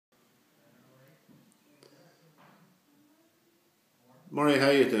Murray, how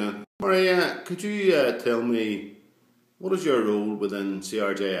you doing? Murray, could you tell me what is your role within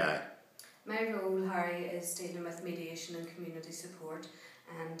CRJI? My role, Harry, is dealing with mediation and community support,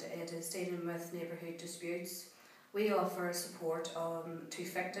 and it is dealing with neighbourhood disputes. We offer support to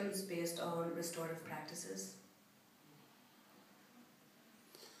victims based on restorative practices.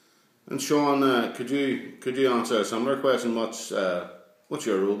 And Seán, could you answer a similar question? What's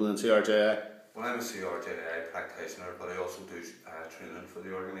your role within CRJI? Well, I'm a CRJI practitioner, but I also do training for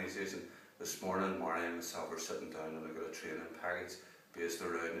the organisation. This morning, Mary and myself are sitting down and look at a training package based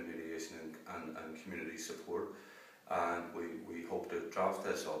around the mediation and community support. And we hope to draft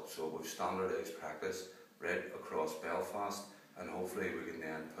this up so we've standardised practice right across Belfast, and hopefully we can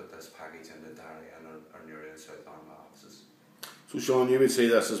then put this package into Derry and our Newry and South Armagh offices. So Seán, you would see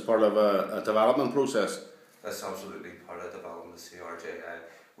this as part of a development process? That's absolutely part of development of CRJI.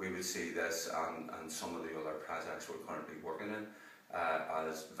 We would see this and some of the other projects we're currently working in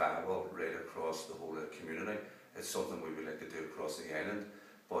as viable right across the whole of the community. It's something we would like to do across the island,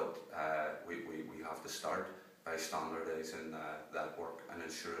 but we have to start by standardising that work and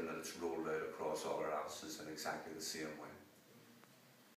ensuring that it's rolled out across all our offices in exactly the same way.